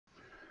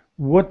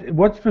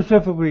What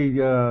specifically,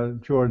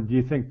 Jordan, do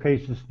you think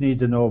patients need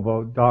to know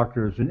about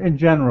doctors in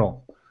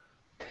general?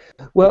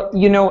 Well,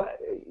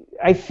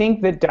 I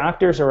think that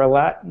doctors are a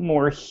lot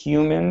more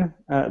human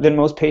than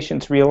most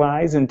patients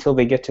realize until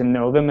they get to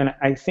know them. And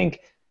I think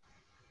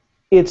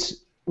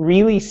it's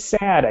really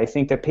sad, I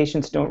think, that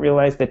patients don't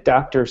realize that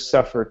doctors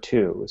suffer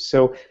too.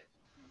 So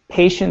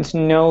patients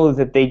know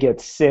that they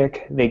get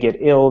sick, they get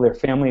ill, their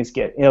families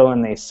get ill,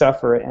 and they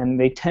suffer, and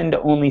they tend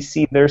to only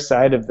see their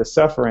side of the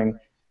suffering.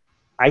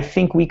 I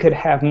think we could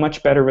have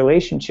much better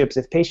relationships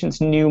if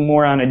patients knew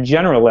more on a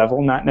general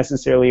level, not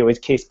necessarily always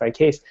case by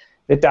case,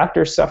 that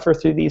doctors suffer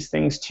through these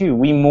things too.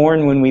 We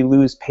mourn when we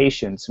lose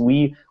patients.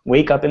 We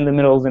wake up in the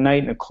middle of the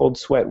night in a cold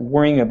sweat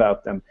worrying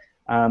about them.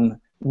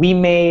 We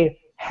may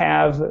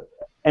have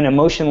an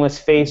emotionless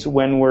face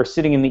when we're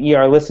sitting in the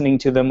ER listening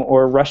to them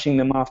or rushing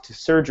them off to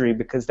surgery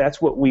because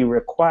that's what we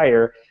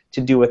require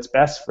to do what's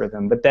best for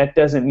them. But that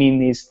doesn't mean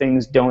these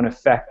things don't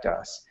affect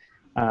us.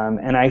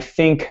 And I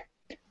think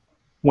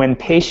when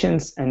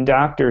patients and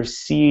doctors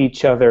see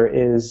each other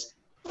as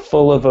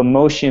full of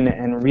emotion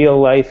and real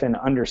life and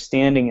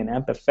understanding and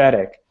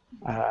empathetic,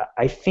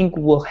 I think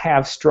we'll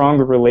have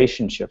stronger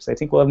relationships. I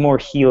think we'll have more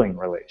healing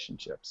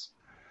relationships.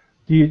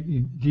 Do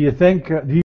you think